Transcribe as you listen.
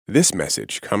This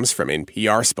message comes from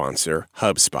NPR sponsor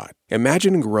HubSpot.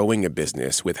 Imagine growing a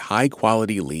business with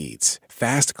high-quality leads,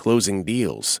 fast-closing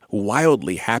deals,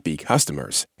 wildly happy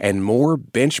customers, and more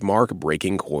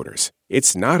benchmark-breaking quarters.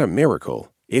 It's not a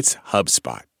miracle, it's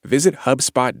HubSpot. Visit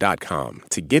HubSpot.com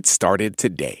to get started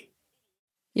today.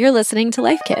 You're listening to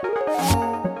Life Kit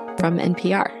from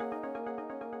NPR.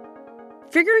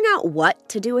 Figuring out what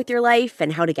to do with your life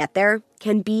and how to get there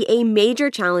can be a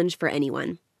major challenge for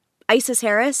anyone. Isis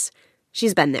Harris,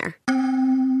 she's been there.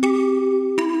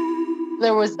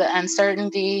 There was the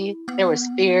uncertainty, there was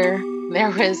fear, there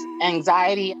was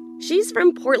anxiety. She's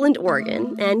from Portland,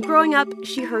 Oregon, and growing up,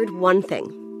 she heard one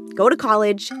thing: go to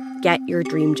college, get your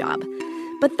dream job.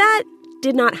 But that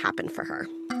did not happen for her.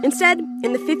 Instead,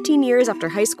 in the 15 years after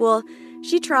high school,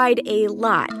 she tried a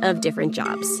lot of different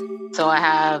jobs. So I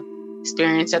have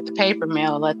experience at the paper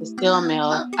mill, at the steel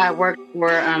mill. I worked for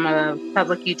a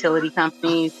public utility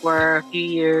company for a few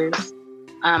years.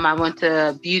 I went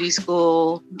to beauty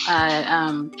school.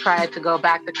 I tried to go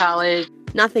back to college.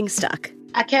 Nothing stuck.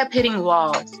 I kept hitting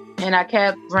walls, and I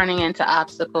kept running into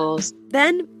obstacles.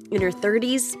 Then, in her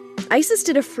 30s, Isis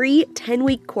did a free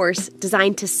 10-week course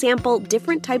designed to sample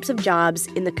different types of jobs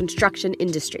in the construction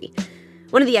industry.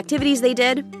 One of the activities they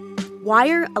did,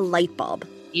 wire a light bulb.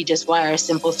 You just wire a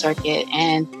simple circuit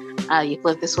and you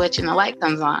flip the switch and the light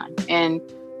comes on. And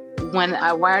when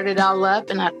I wired it all up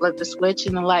and I flipped the switch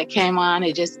and the light came on,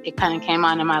 it kind of came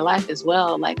on in my life as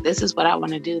well. Like, this is what I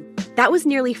want to do. That was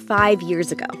nearly 5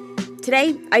 years ago.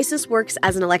 Today, Isis works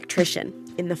as an electrician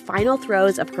in the final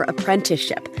throes of her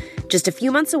apprenticeship, just a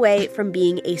few months away from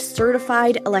being a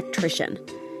certified electrician.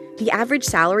 The average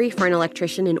salary for an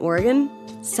electrician in Oregon,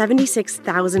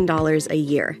 $76,000 a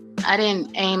year. I didn't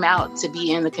aim out to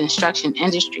be in the construction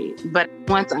industry, but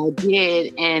once I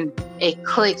did and it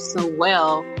clicked so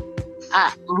well,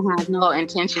 I have no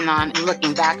intention on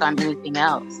looking back on anything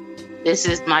else. This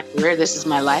is my career. This is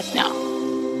my life now.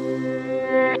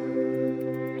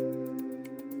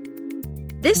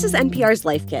 This is NPR's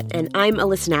Life Kit, and I'm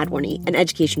Alyssa Nadworny, an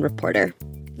education reporter.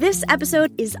 This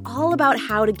episode is all about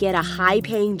how to get a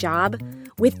high-paying job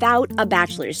without a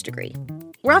bachelor's degree.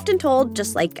 We're often told,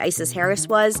 just like Isis Harris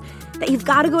was, that you've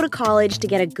got to go to college to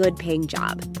get a good-paying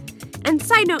job. And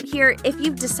side note here, if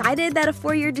you've decided that a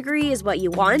 4-year degree is what you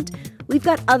want, we've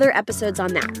got other episodes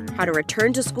on that. How to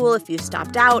return to school if you've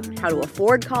stopped out, how to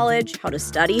afford college, how to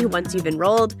study once you've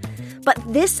enrolled. But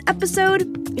this episode,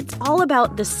 it's all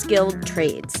about the skilled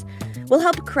trades. We'll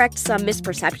help correct some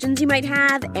misperceptions you might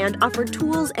have and offer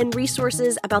tools and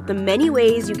resources about the many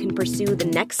ways you can pursue the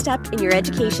next step in your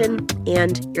education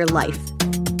and your life.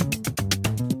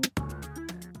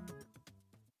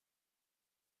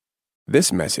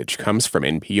 This message comes from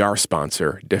NPR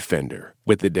sponsor Defender.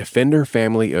 With the Defender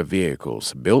family of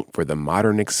vehicles built for the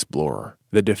modern explorer,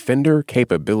 the Defender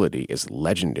capability is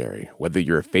legendary, whether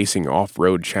you're facing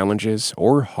off-road challenges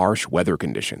or harsh weather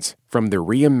conditions. From the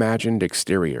reimagined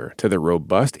exterior to the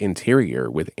robust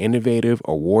interior with innovative,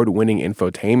 award-winning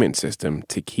infotainment system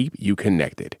to keep you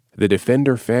connected. The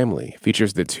Defender family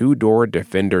features the 2-door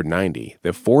Defender 90, the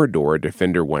 4-door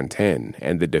Defender 110,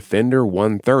 and the Defender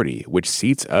 130, which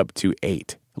seats up to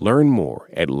 8. Learn more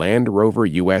at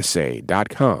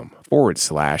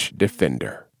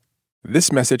LandRoverUSA.com/Defender.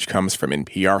 This message comes from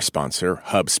NPR sponsor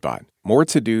HubSpot. More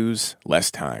to-dos,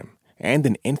 less time, and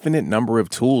an infinite number of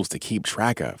tools to keep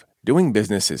track of. Doing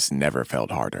business has never felt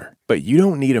harder. But you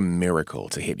don't need a miracle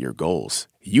to hit your goals.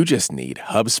 You just need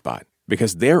HubSpot,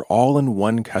 because their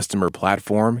all-in-one customer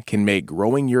platform can make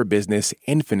growing your business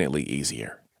infinitely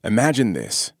easier. Imagine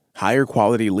this: higher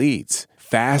quality leads,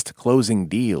 fast closing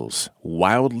deals,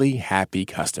 wildly happy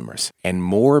customers, and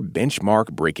more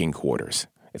benchmark-breaking quarters.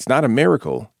 It's not a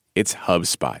miracle, it's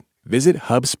HubSpot. Visit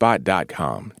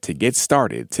HubSpot.com to get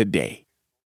started today.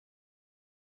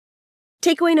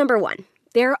 Takeaway number 1.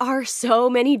 There are so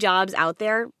many jobs out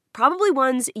there, probably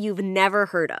ones you've never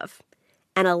heard of.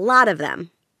 And a lot of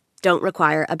them don't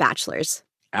require a bachelor's.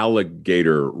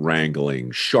 Alligator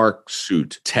wrangling, shark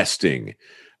suit testing,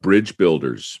 bridge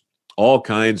builders, all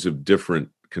kinds of different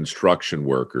construction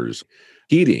workers,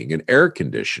 heating and air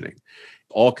conditioning,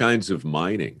 all kinds of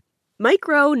mining. Mike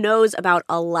Rowe knows about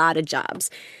a lot of jobs.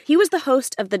 He was the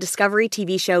host of the Discovery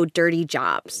TV show Dirty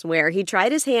Jobs, where he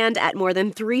tried his hand at more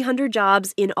than 300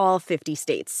 jobs in all 50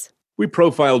 states. We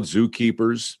profiled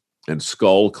zookeepers and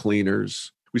skull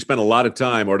cleaners. We spent a lot of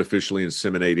time artificially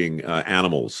inseminating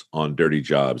animals on Dirty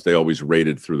Jobs. They always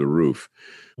rated through the roof.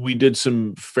 We did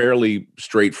some fairly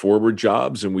straightforward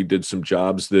jobs, and we did some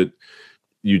jobs that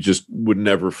you just would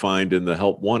never find in the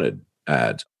Help Wanted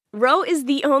ads. Ro is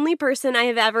the only person I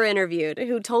have ever interviewed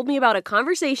who told me about a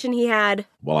conversation he had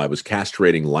While I was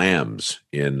castrating lambs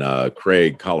in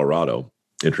Craig, Colorado,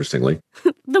 interestingly.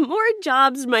 The more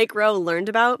jobs Mike Rowe learned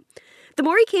about, the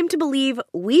more he came to believe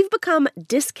we've become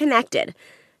disconnected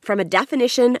from a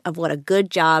definition of what a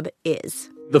good job is.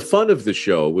 The fun of the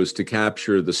show was to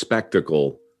capture the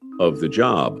spectacle of the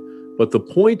job, but the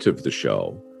point of the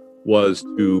show was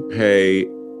to pay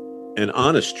an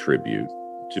honest tribute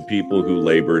to people who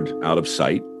labored out of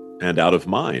sight and out of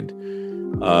mind,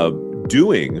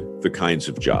 doing the kinds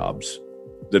of jobs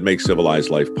that make civilized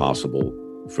life possible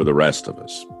for the rest of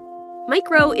us. Mike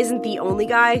Rowe isn't the only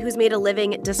guy who's made a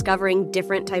living discovering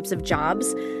different types of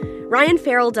jobs. Ryan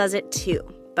Farrell does it too,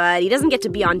 but he doesn't get to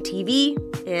be on TV,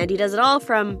 and he does it all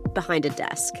from behind a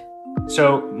desk.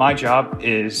 So my job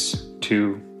is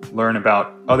to learn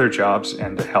about other jobs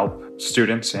and to help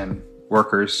students and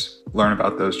workers learn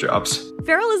about those jobs.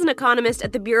 Farrell is an economist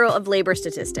at the Bureau of Labor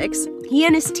Statistics. He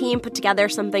and his team put together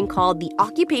something called the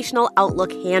Occupational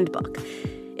Outlook Handbook.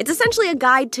 It's essentially a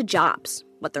guide to jobs,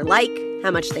 what they're like,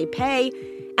 how much they pay,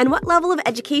 and what level of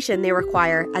education they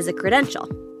require as a credential.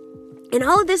 In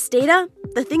all of this data,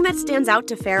 the thing that stands out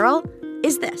to Farrell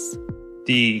is this.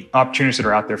 The opportunities that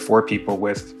are out there for people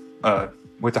with a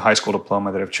high school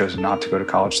diploma that have chosen not to go to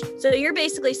college. So you're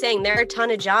basically saying there are a ton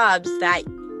of jobs that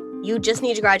you just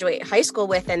need to graduate high school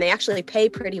with, and they actually pay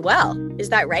pretty well. Is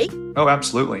that right? Oh,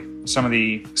 absolutely. Some of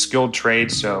the skilled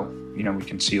trades, so, we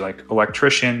can see like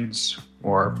electricians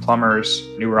or plumbers,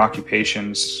 newer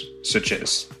occupations such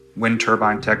as wind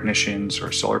turbine technicians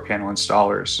or solar panel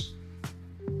installers.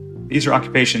 These are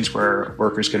occupations where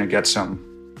workers going to get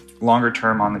some longer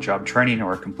term on-the-job training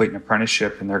or complete an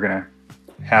apprenticeship, and they're going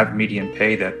to have median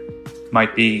pay that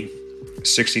might be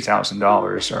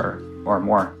 $60,000 or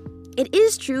more. It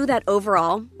is true that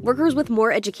overall, workers with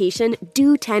more education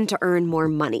do tend to earn more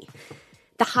money.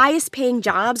 The highest paying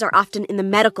jobs are often in the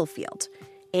medical field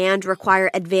and require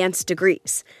advanced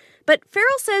degrees. But Farrell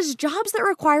says jobs that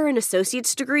require an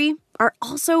associate's degree are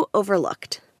also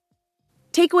overlooked.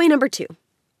 Takeaway number 2.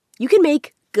 You can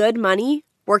make good money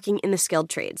working in the skilled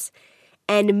trades.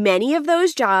 And many of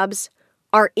those jobs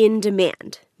are in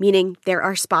demand, meaning there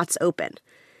are spots open.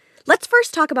 Let's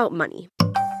first talk about money.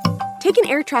 Take an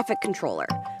air traffic controller.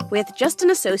 With just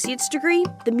an associate's degree,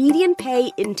 the median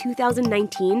pay in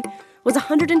 2019 was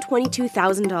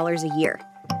 $122,000 a year.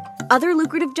 Other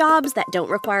lucrative jobs that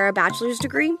don't require a bachelor's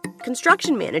degree: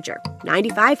 construction manager,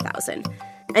 $95,000.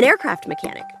 An aircraft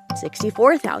mechanic,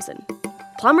 $64,000.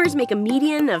 Plumbers make a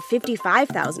median of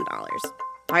 $55,000.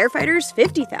 Firefighters,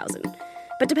 $50,000.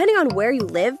 But depending on where you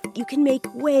live, you can make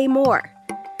way more.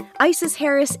 Isis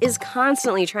Harris is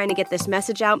constantly trying to get this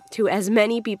message out to as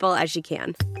many people as she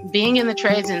can. Being in the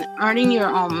trades and earning your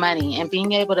own money and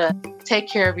being able to take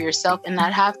care of yourself and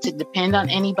not have to depend on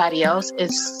anybody else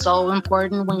is so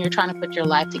important when you're trying to put your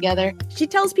life together. She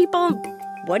tells people,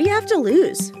 what do you have to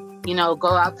lose?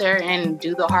 Go out there and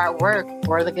do the hard work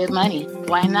for the good money.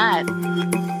 Why not?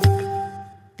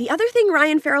 The other thing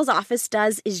Ryan Farrell's office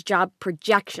does is job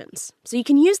projections. So you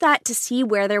can use that to see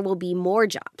where there will be more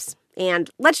jobs. And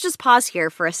let's just pause here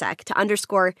for a sec to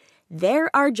underscore there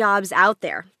are jobs out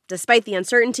there, despite the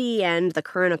uncertainty and the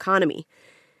current economy.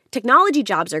 Technology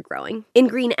jobs are growing. In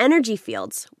green energy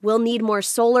fields, we'll need more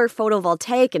solar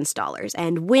photovoltaic installers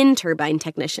and wind turbine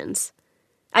technicians.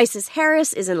 Isis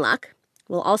Harris is in luck.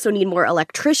 We'll also need more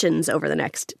electricians over the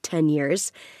next 10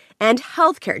 years. And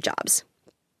healthcare jobs.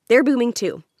 They're booming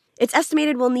too. It's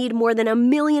estimated we'll need more than 1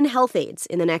 million health aides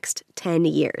in the next 10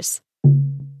 years.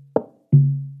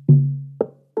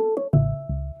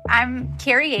 I'm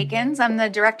Carrie Akins. I'm the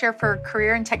Director for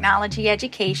Career and Technology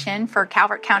Education for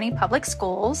Calvert County Public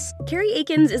Schools. Carrie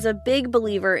Akins is a big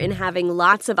believer in having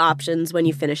lots of options when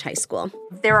you finish high school.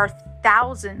 There are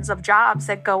thousands of jobs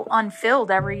that go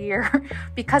unfilled every year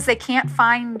because they can't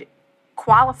find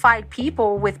qualified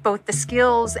people with both the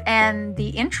skills and the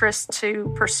interest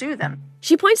to pursue them.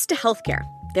 She points to healthcare.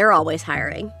 They're always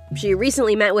hiring. She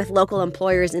recently met with local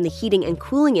employers in the heating and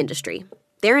cooling industry.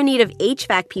 They're in need of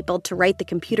HVAC people to write the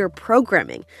computer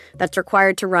programming that's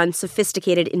required to run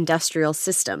sophisticated industrial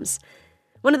systems.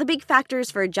 One of the big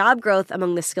factors for job growth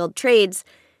among the skilled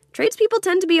tradespeople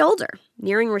tend to be older,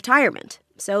 nearing retirement.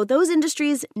 So those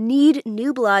industries need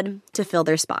new blood to fill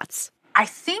their spots. I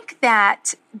think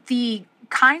that the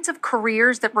kinds of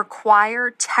careers that require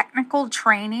technical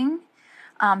training,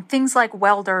 things like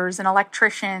welders and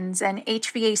electricians and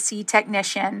HVAC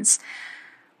technicians,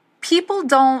 People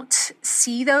don't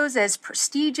see those as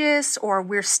prestigious, or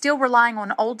we're still relying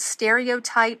on old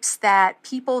stereotypes that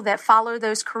people that follow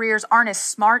those careers aren't as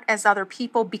smart as other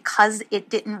people because it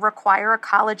didn't require a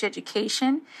college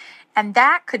education. And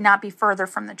that could not be further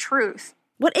from the truth.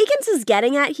 What Akins is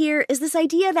getting at here is this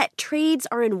idea that trades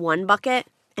are in one bucket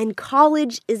and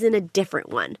college is in a different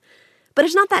one. But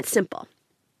it's not that simple.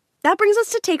 That brings us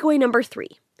to takeaway number 3.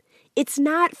 It's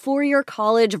not four-year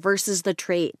college versus the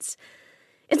trades.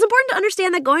 It's important to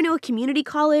understand that going to a community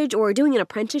college or doing an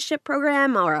apprenticeship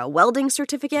program or a welding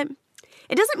certificate,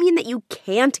 it doesn't mean that you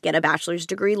can't get a bachelor's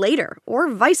degree later, or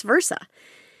vice versa.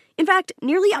 In fact,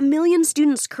 nearly 1 million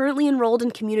students currently enrolled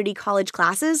in community college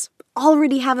classes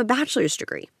already have a bachelor's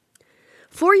degree.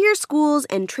 Four-year schools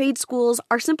and trade schools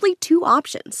are simply 2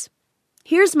 options.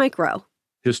 Here's Mike Rowe.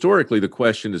 Historically, the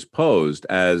question is posed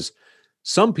as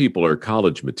some people are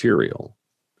college material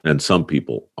and some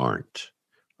people aren't,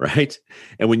 right?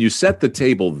 And when you set the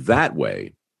table that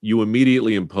way, you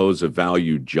immediately impose a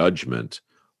value judgment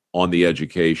on the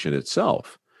education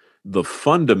itself. The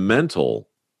fundamental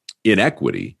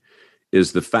inequity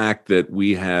is the fact that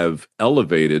we have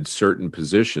elevated certain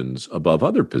positions above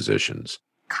other positions.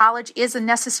 College is a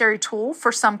necessary tool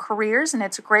for some careers, and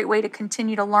it's a great way to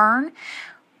continue to learn.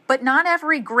 But not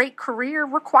every great career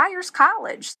requires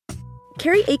college.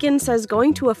 Carrie Akins says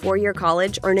going to a 4-year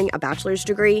college earning a bachelor's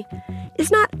degree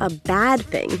is not a bad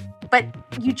thing. But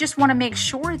you just want to make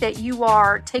sure that you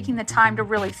are taking the time to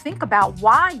really think about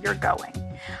why you're going.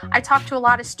 I talk to a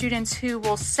lot of students who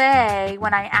will say,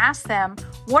 when I ask them,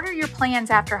 what are your plans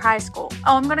after high school?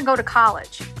 Oh, I'm going to go to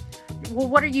college. Well,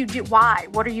 what are you do? Why?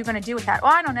 What are you going to do with that? Oh,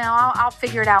 I don't know. I'll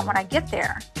figure it out when I get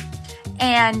there.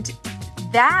 And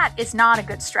that is not a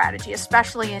good strategy,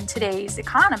 especially in today's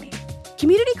economy.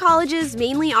 Community colleges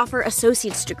mainly offer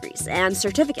associate's degrees and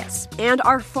certificates and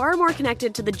are far more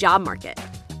connected to the job market,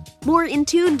 more in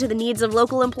tune to the needs of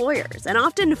local employers, and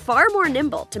often far more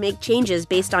nimble to make changes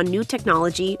based on new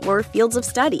technology or fields of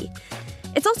study.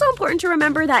 It's also important to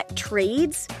remember that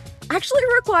trades actually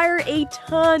require a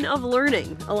ton of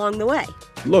learning along the way.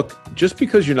 Look, just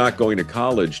because you're not going to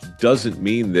college doesn't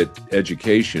mean that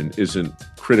education isn't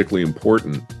critically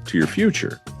important to your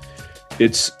future.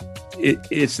 It's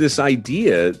this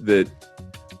idea that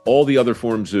all the other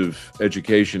forms of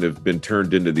education have been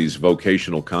turned into these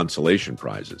vocational consolation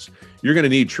prizes. You're going to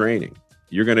need training.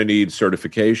 You're going to need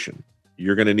certification.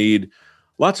 You're going to need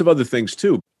lots of other things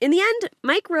too. In the end,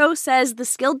 Mike Rowe says the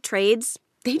skilled trades,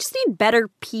 they just need better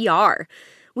PR.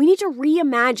 We need to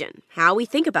reimagine how we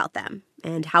think about them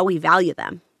and how we value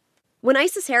them. When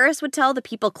Isis Harris would tell the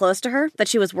people close to her that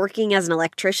she was working as an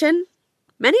electrician,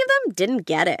 many of them didn't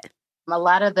get it. A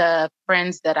lot of the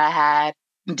friends that I had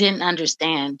didn't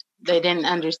understand. They didn't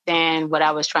understand what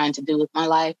I was trying to do with my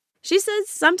life. She says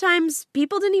sometimes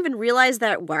people didn't even realize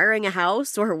that wiring a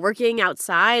house or working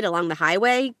outside along the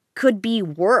highway could be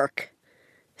work,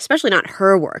 especially not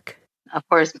her work. Of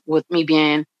course, with me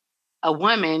being a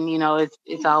woman,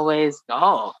 it's always,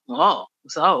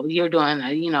 so you're doing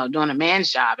a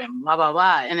man's job and blah, blah,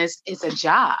 blah. And it's a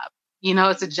job,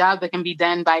 it's a job that can be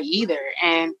done by either.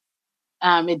 And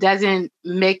it doesn't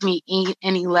make me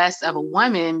any less of a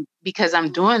woman because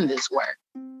I'm doing this work.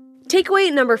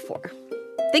 Takeaway number 4.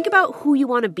 Think about who you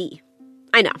want to be.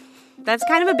 I know, that's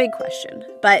kind of a big question,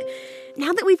 but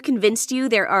now that we've convinced you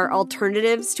there are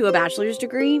alternatives to a bachelor's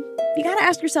degree, you gotta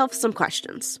ask yourself some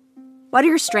questions. What are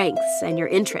your strengths and your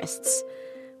interests?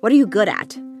 What are you good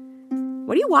at?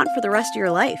 What do you want for the rest of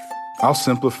your life? I'll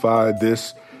simplify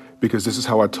this because this is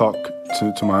how I talk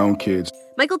to my own kids.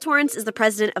 Michael Torrance is the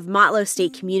president of Motlow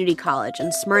State Community College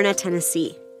in Smyrna,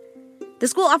 Tennessee. The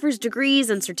school offers degrees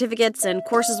and certificates and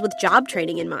courses with job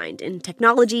training in mind in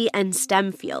technology and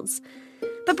STEM fields.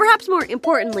 But perhaps more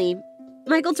importantly,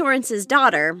 Michael Torrance's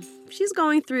daughter, she's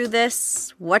going through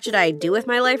this what should I do with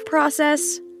my life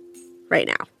process right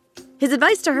now. His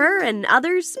advice to her and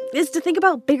others is to think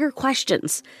about bigger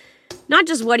questions. Not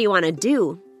just what do you want to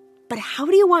do, but how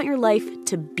do you want your life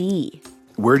to be?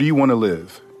 Where do you want to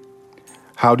live?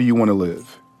 How do you want to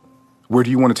live? Where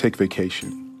do you want to take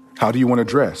vacation? How do you want to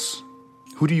dress?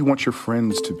 Who do you want your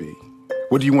friends to be?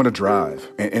 What do you want to drive?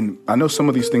 And I know some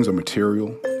of these things are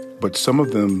material, but some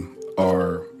of them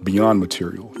are beyond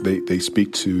material. They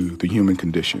speak to the human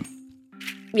condition.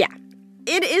 Yeah,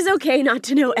 it is okay not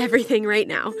to know everything right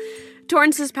now.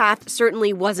 Torrance's path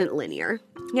certainly wasn't linear.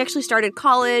 He actually started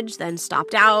college, then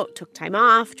stopped out, took time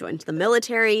off, joined the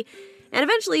military, and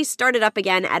eventually started up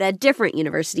again at a different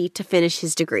university to finish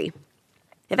his degree.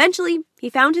 Eventually, he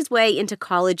found his way into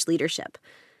college leadership.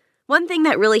 One thing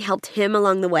that really helped him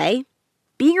along the way,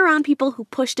 being around people who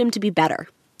pushed him to be better,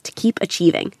 to keep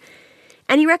achieving.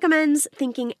 And he recommends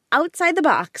thinking outside the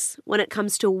box when it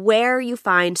comes to where you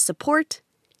find support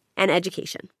and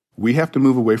education. We have to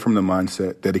move away from the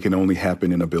mindset that it can only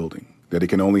happen in a building, that it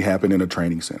can only happen in a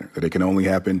training center, that it can only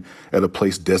happen at a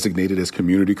place designated as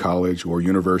community college or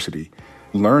university.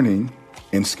 Learning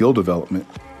and skill development,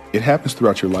 it happens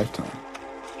throughout your lifetime.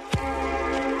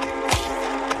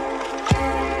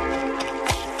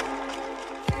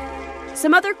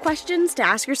 Some other questions to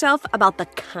ask yourself about the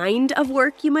kind of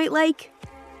work you might like.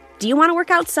 Do you want to work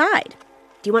outside?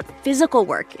 Do you want physical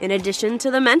work in addition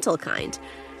to the mental kind?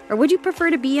 Or would you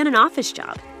prefer to be in an office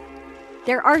job?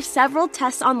 There are several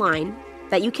tests online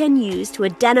that you can use to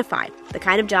identify the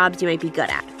kind of jobs you might be good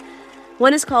at.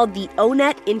 One is called the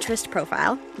O-Net Interest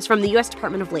Profile. It's from the U.S.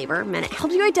 Department of Labor, and it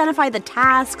helps you identify the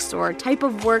tasks or type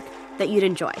of work that you'd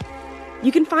enjoy.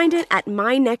 You can find it at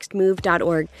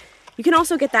mynextmove.org. You can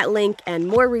also get that link and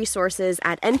more resources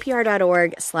at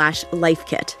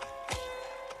npr.org/lifekit.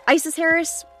 Isis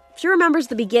Harris, she remembers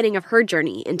the beginning of her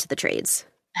journey into the trades.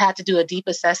 I had to do a deep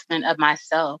assessment of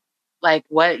myself. Like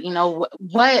what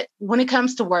when it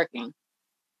comes to working,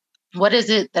 what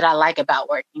is it that I like about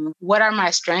working? What are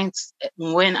my strengths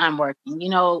when I'm working?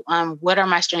 What are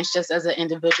my strengths just as an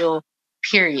individual,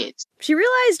 period? She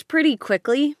realized pretty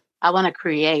quickly, I want to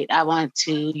create. I want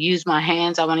to use my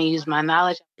hands. I want to use my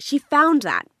knowledge. She found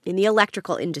that in the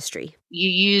electrical industry. You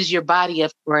use your body,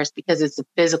 of course, because it's a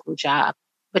physical job,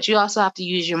 but you also have to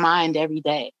use your mind every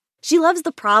day. She loves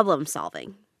the problem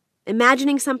solving,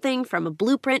 imagining something from a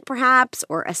blueprint, perhaps,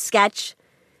 or a sketch,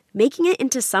 making it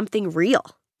into something real.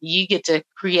 You get to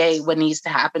create what needs to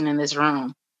happen in this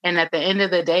room. And at the end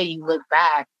of the day, you look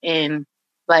back and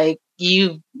like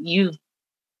you've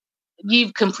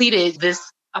completed this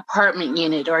apartment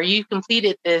unit, or you've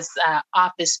completed this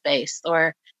office space,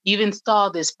 or you've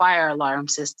installed this fire alarm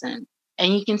system.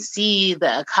 And you can see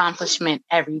the accomplishment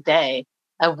every day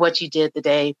of what you did the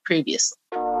day previously.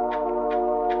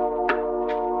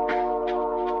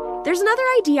 There's another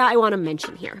idea I want to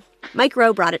mention here. Mike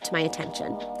Rowe brought it to my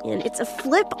attention, and it's a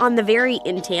flip on the very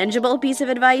intangible piece of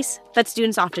advice that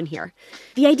students often hear.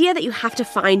 The idea that you have to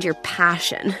find your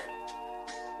passion.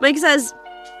 Mike says,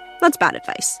 that's bad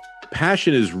advice.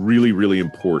 Passion is really, really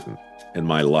important in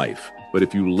my life. But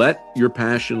if you let your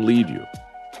passion lead you,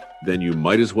 then you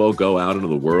might as well go out into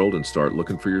the world and start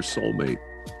looking for your soulmate.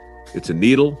 It's a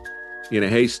needle in a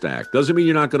haystack. Doesn't mean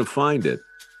you're not going to find it.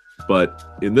 But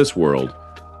in this world,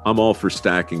 I'm all for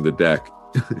stacking the deck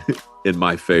in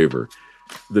my favor.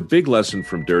 The big lesson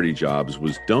from Dirty Jobs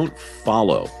was don't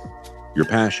follow your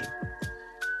passion.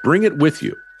 Bring it with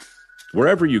you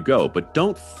wherever you go, but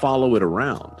don't follow it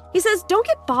around. He says don't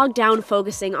get bogged down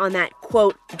focusing on that,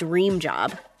 quote, dream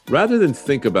job. Rather than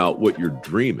think about what your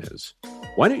dream is,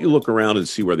 why don't you look around and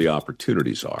see where the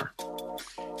opportunities are?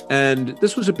 And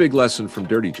this was a big lesson from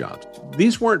Dirty Jobs.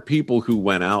 These weren't people who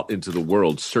went out into the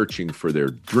world searching for their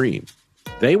dream.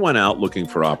 They went out looking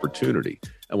for opportunity.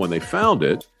 And when they found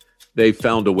it, they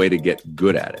found a way to get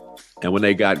good at it. And when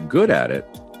they got good at it,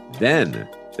 then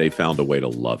they found a way to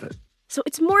love it. So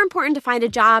it's more important to find a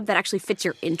job that actually fits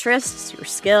your interests, your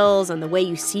skills, and the way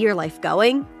you see your life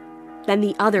going than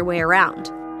the other way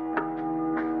around.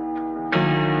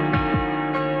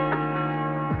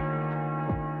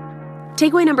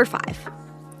 Takeaway number 5,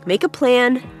 make a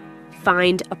plan,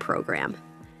 find a program.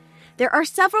 There are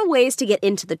several ways to get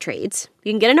into the trades.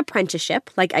 You can get an apprenticeship,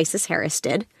 like Isis Harris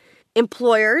did.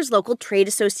 Employers, local trade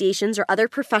associations, or other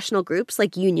professional groups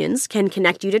like unions can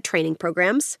connect you to training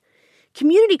programs.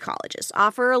 Community colleges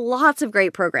offer lots of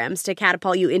great programs to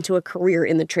catapult you into a career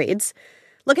in the trades.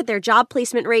 Look at their job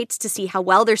placement rates to see how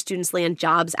well their students land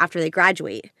jobs after they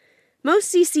graduate.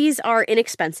 Most CCs are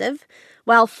inexpensive,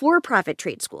 while for-profit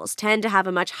trade schools tend to have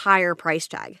a much higher price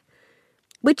tag.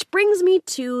 Which brings me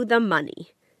to the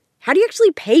money. How do you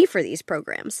actually pay for these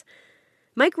programs?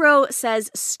 Mike Rowe says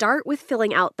start with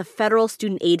filling out the federal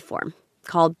student aid form,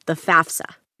 called the FAFSA.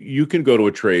 You can go to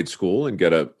a trade school and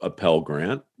get a Pell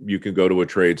Grant. You can go to a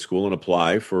trade school and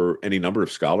apply for any number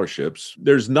of scholarships.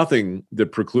 There's nothing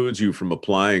that precludes you from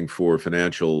applying for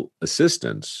financial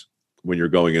assistance when you're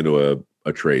going into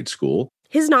a trade school.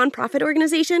 His nonprofit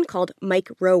organization, called Mike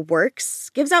Rowe Works,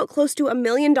 gives out close to $1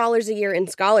 million a year in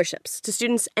scholarships to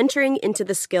students entering into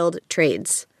the skilled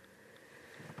trades.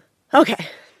 Okay,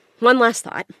 one last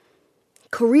thought.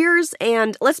 Careers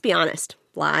and, let's be honest,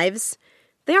 lives,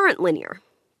 they aren't linear.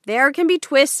 There can be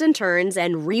twists and turns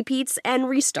and repeats and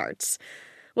restarts.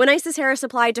 When Isis Harris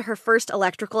applied to her first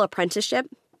electrical apprenticeship,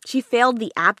 she failed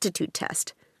the aptitude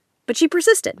test. But she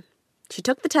persisted. She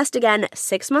took the test again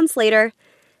 6 months later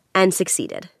and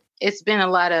succeeded. It's been a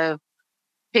lot of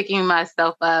picking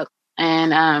myself up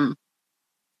and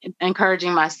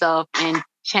encouraging myself and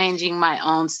changing my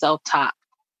own self-talk.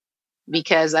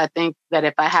 Because I think that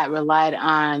if I had relied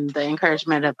on the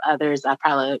encouragement of others, I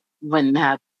probably wouldn't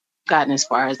have gotten as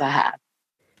far as I have.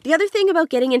 The other thing about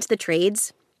getting into the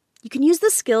trades, you can use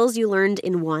the skills you learned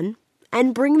in one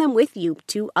and bring them with you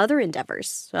to other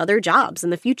endeavors, other jobs in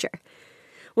the future.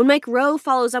 When Mike Rowe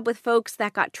follows up with folks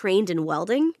that got trained in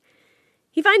welding,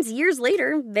 he finds years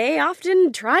later they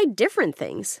often tried different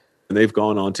things. And they've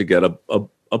gone on to get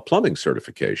a plumbing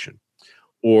certification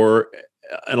or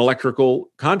an electrical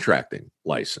contracting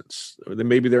license.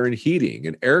 Maybe they're in heating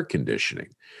and air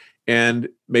conditioning. And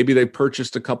maybe they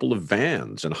purchased a couple of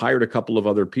vans and hired a couple of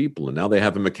other people. And now they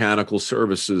have a mechanical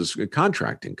services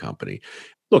contracting company.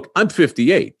 Look, I'm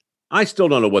 58. I still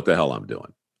don't know what the hell I'm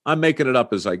doing. I'm making it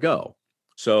up as I go.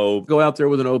 So go out there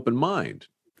with an open mind.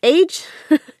 Age?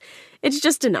 It's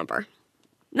just a number.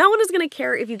 No one is going to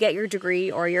care if you get your degree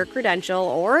or your credential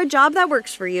or a job that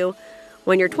works for you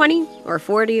when you're 20 or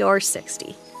 40 or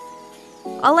 60.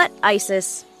 I'll let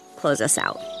Isis close us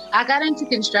out. I got into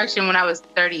construction when I was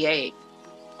 38.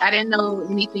 I didn't know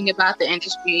anything about the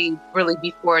industry really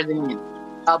before then.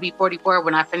 I'll be 44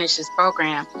 when I finish this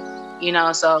program,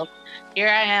 so here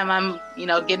I am. I'm,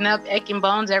 getting up aching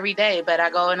bones every day, but I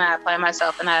go and I apply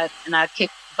myself and I kick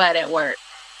butt at work.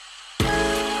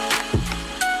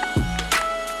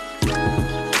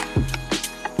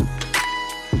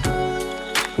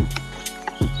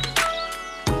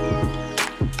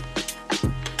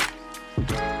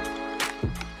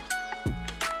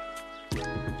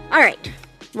 All right,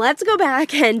 let's go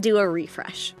back and do a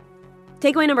refresh.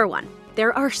 Takeaway number 1.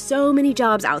 There are so many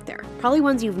jobs out there, probably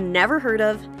ones you've never heard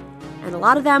of, and a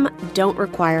lot of them don't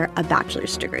require a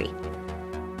bachelor's degree.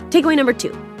 Takeaway number 2.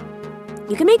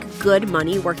 You can make good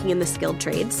money working in the skilled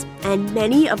trades, and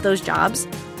many of those jobs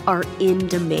are in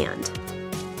demand.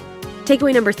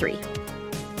 Takeaway number 3.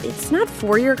 It's not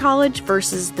four-year college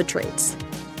versus the trades.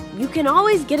 You can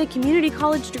always get a community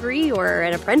college degree or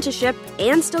an apprenticeship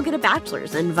and still get a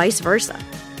bachelor's and vice versa.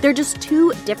 They're just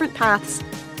two different paths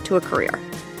to a career.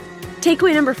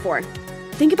 Takeaway number 4,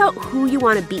 think about who you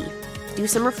want to be. Do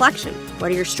some reflection.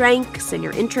 What are your strengths and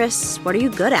your interests? What are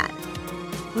you good at?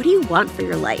 What do you want for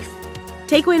your life?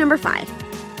 Takeaway number 5,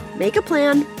 make a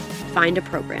plan, find a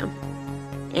program.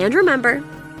 And remember,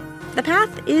 the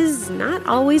path is not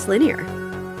always linear.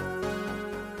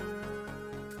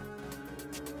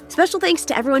 Special thanks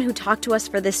to everyone who talked to us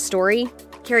for this story.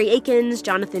 Carrie Akins,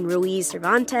 Jonathan Ruiz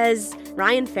Cervantes,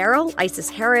 Ryan Farrell, Isis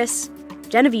Harris,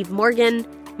 Genevieve Morgan,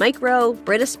 Mike Rowe,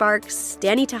 Britta Sparks,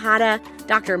 Danny Tejada,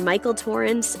 Dr. Michael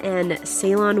Torrance, and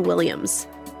Ceylon Williams.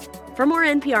 For more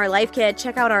NPR Life Kit,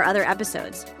 check out our other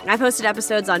episodes. I've hosted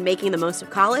episodes on making the most of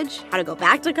college, how to go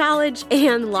back to college,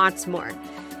 and lots more.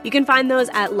 You can find those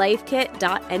at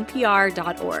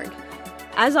lifekit.npr.org.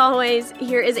 As always,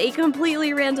 here is a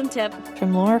completely random tip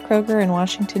from Laura Kroger in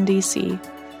Washington, D.C.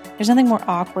 There's nothing more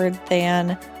awkward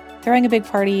than throwing a big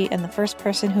party and the first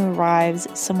person who arrives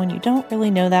is someone you don't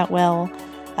really know that well,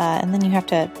 and then you have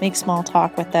to make small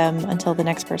talk with them until the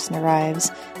next person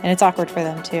arrives, and it's awkward for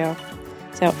them too.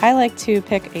 So I like to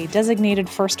pick a designated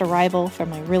first arrival for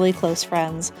my really close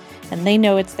friends, and they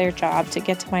know it's their job to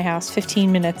get to my house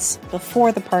 15 minutes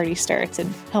before the party starts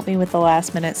and help me with the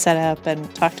last minute setup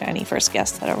and talk to any first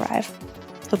guests that arrive.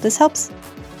 Hope this helps.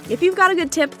 If you've got a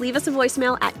good tip, leave us a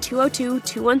voicemail at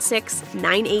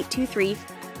 202-216-9823,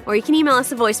 or you can email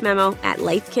us a voice memo at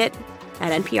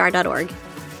lifekit@npr.org.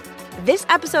 This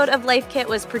episode of Life Kit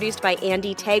was produced by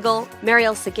Andy Tagle.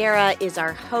 Mariel Segura is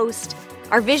our host.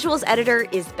 Our visuals editor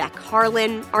is Beck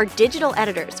Harlan. Our digital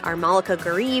editors are Malika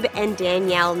Garib and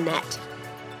Danielle Nett.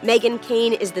 Megan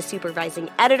Kane is the supervising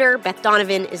editor. Beth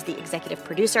Donovan is the executive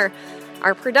producer.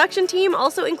 Our production team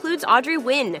also includes Audrey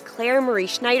Wynn, Claire Marie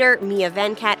Schneider, Mia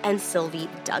Venkat, and Sylvie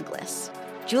Douglas.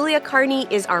 Julia Carney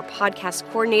is our podcast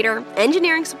coordinator.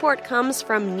 Engineering support comes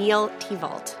from Neil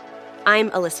Tevalt.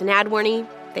 I'm Alyssa Nadworny.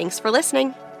 Thanks for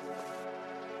listening.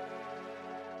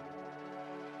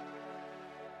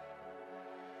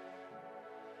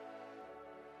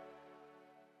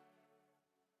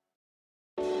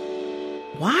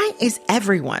 Why is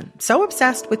everyone so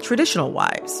obsessed with traditional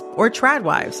wives or trad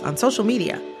wives on social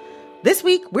media? This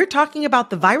week, we're talking about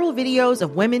the viral videos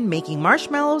of women making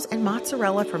marshmallows and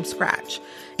mozzarella from scratch,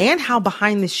 and how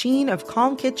behind the sheen of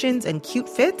calm kitchens and cute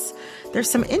fits, there's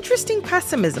some interesting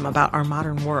pessimism about our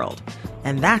modern world.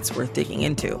 And that's worth digging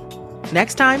into.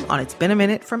 Next time on It's Been a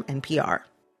Minute from NPR.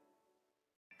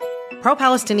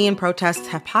 Pro-Palestinian protests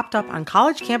have popped up on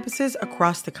college campuses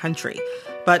across the country.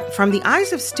 But from the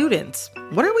eyes of students,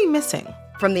 what are we missing?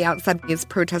 From the outside, these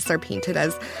protests are painted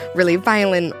as really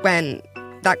violent when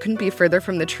that couldn't be further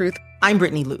from the truth. I'm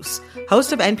Brittany Luce,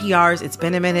 host of NPR's It's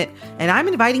Been a Minute, and I'm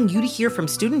inviting you to hear from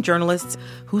student journalists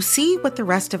who see what the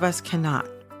rest of us cannot.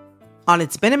 On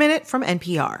It's Been a Minute from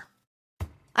NPR.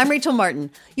 I'm Rachel Martin.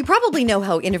 You probably know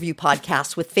how interview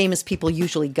podcasts with famous people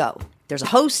usually go. There's a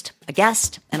host, a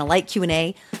guest, and a light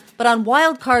Q&A. But on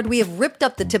Wildcard, we have ripped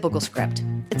up the typical script.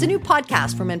 It's a new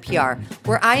podcast from NPR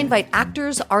where I invite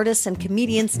actors, artists, and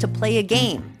comedians to play a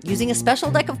game using a special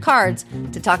deck of cards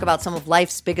to talk about some of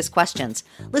life's biggest questions.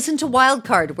 Listen to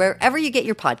Wildcard wherever you get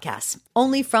your podcasts,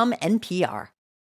 only from NPR.